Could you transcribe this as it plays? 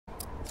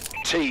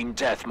Team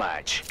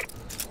deathmatch.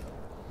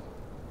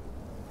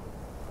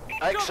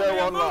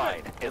 XO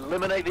online.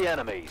 Eliminate the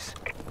enemies.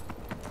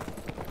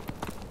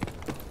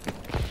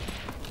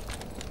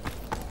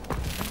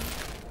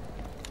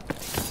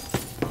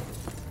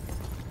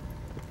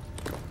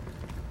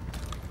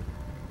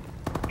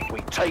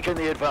 We've taken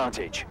the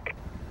advantage.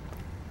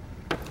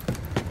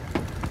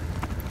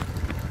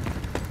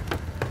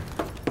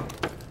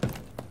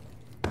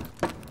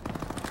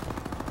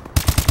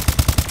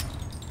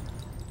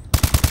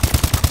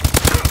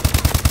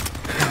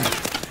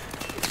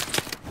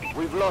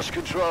 We've lost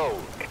control.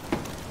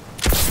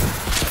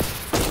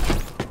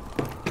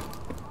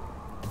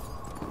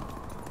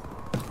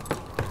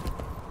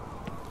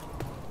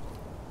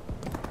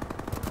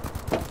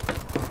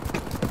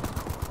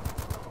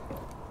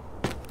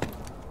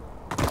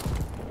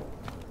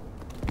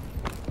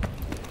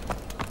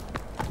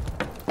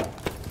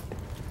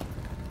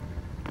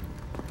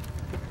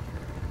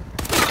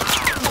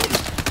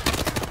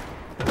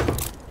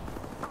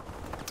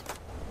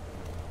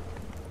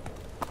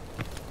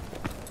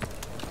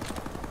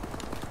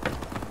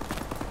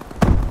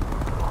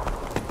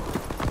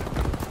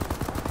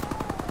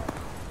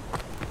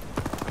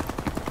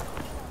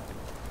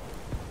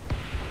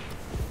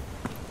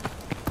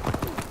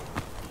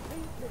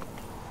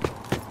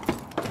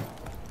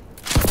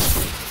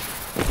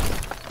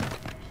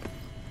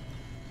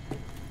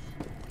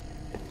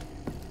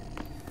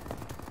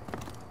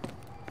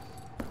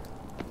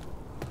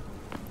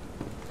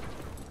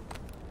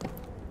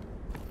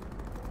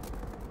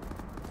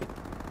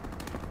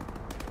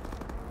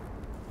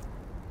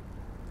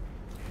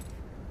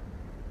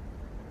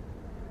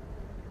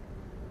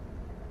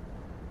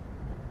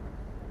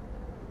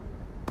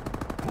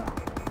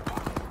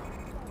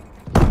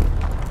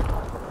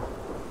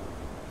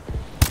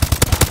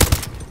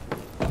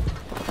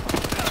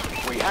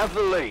 We have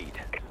the lead.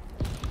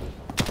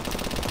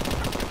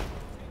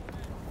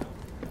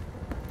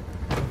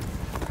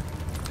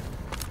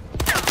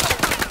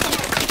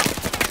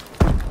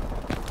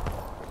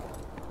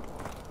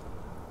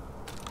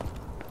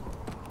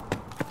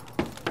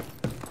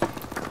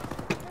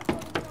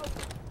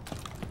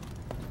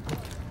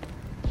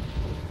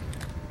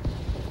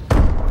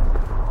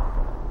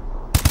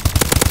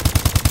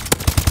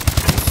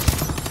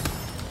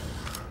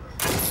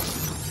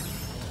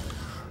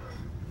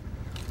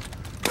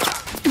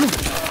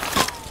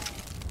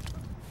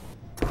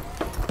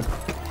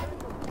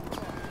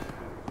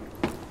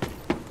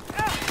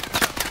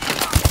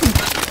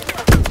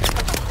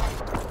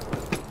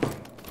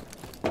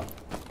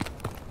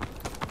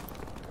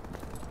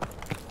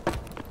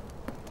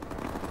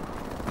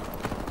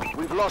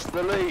 We've lost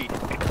the lead.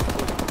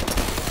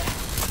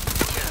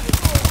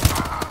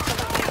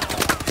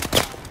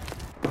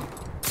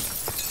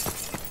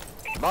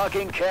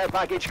 Marking care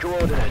package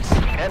coordinates.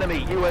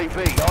 Enemy UAV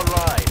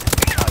online.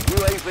 Our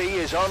UAV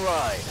is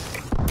online.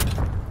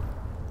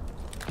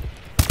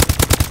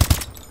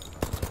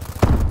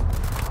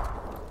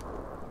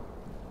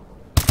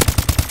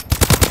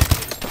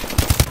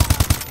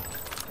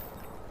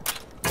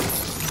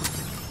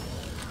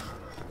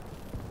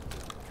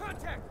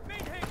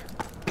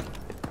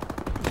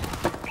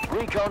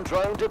 Recon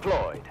drone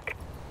deployed.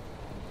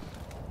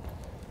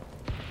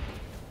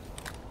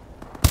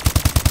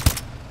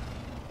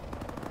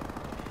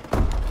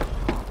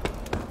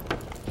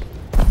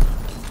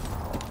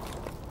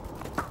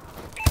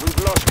 We've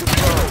lost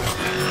control.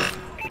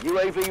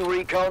 UAV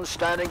recon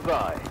standing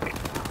by.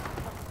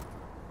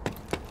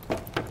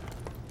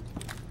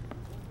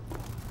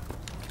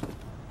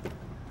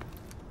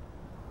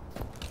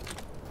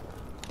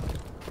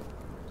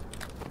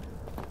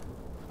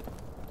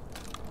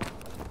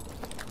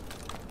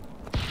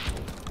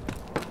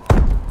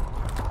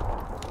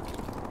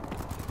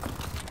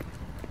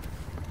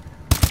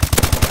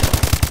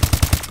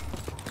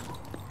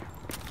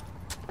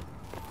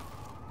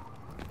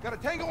 Got a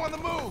tango on the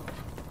move!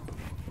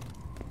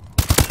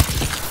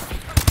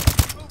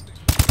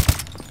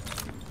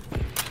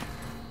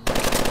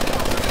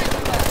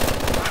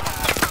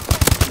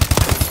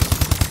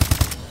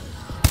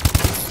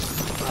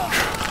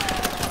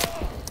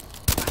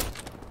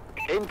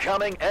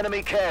 Incoming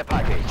enemy care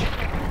package.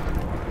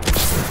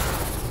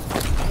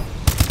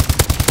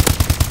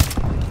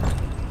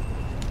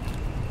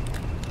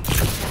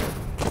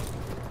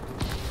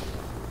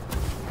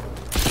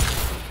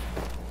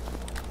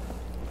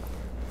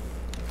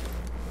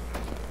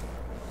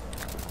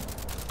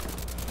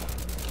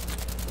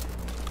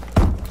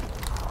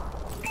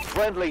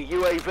 Friendly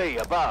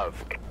UAV above.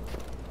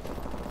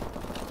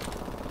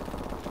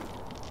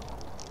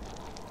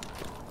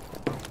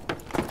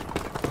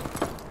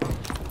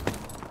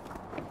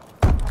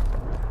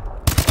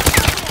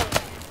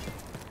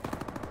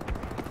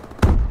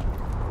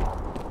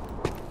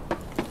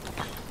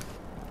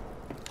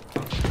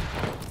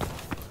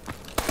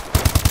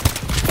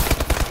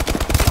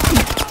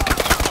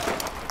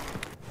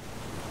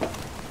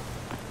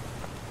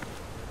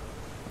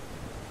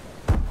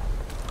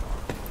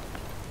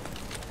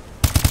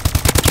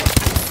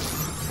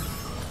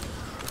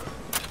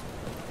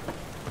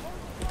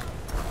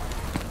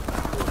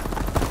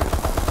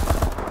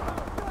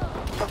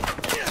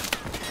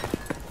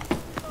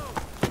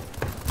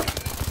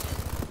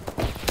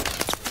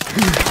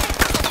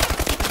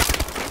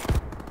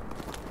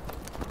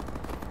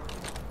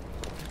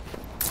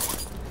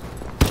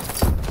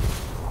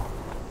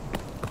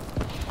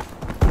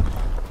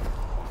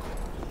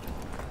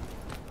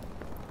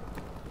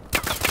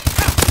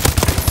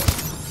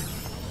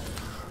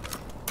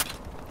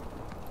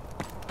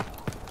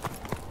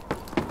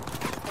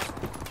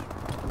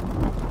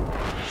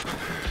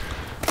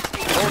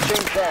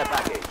 care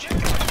package.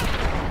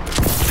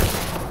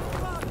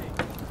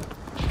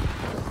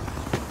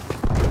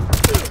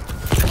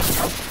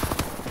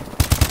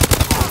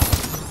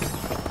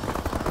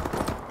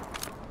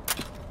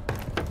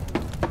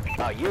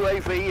 Our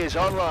UAV is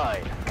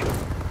online.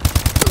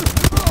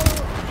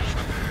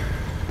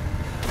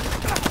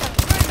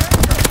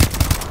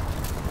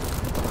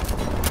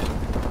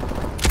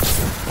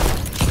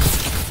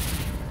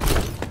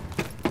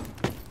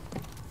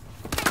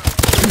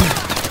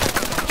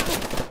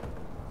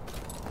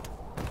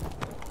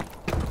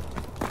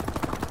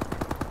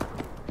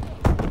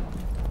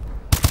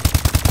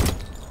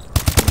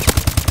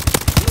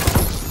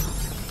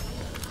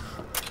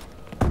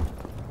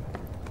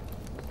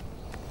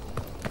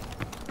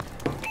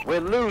 We're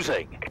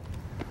losing.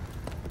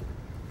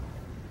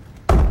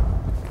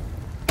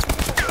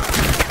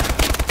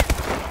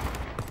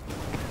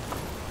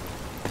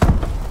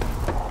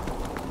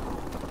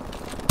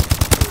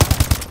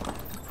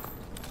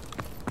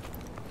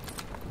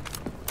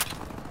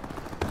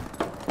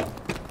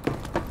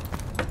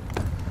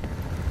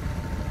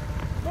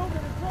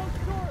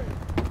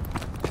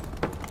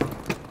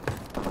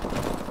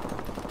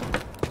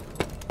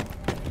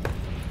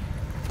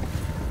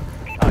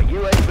 Our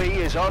UAV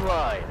is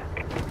online.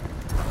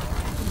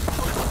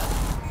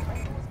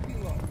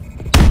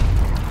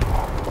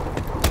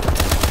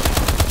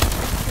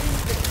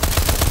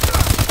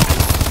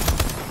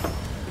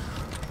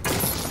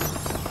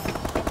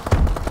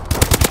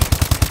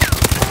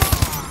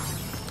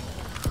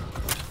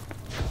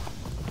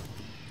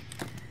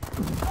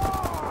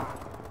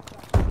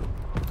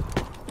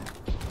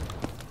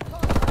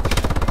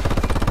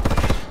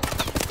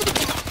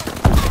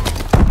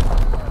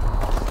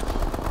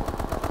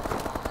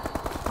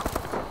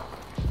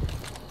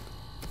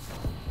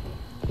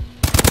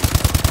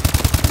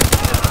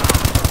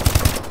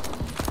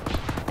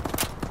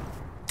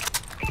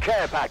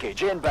 Care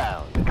package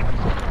inbound.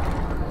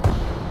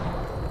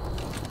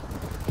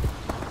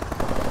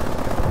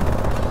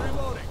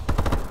 Reloading.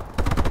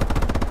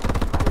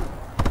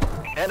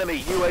 Enemy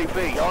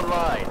UAV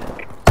online.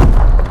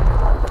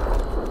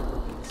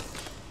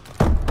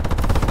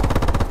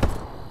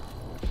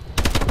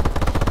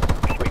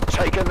 We've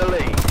taken the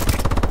lead.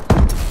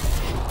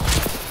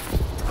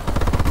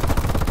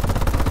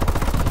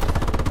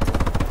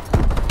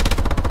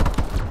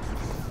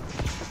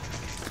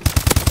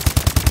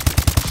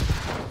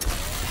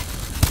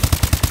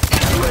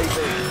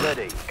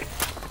 Ready.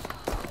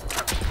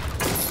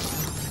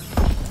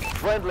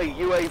 Friendly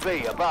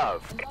UAV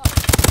above.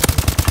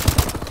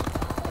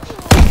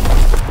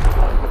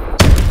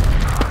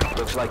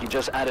 Looks like you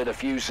just added a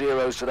few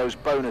zeros to those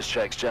bonus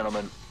checks,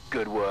 gentlemen.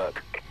 Good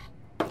work.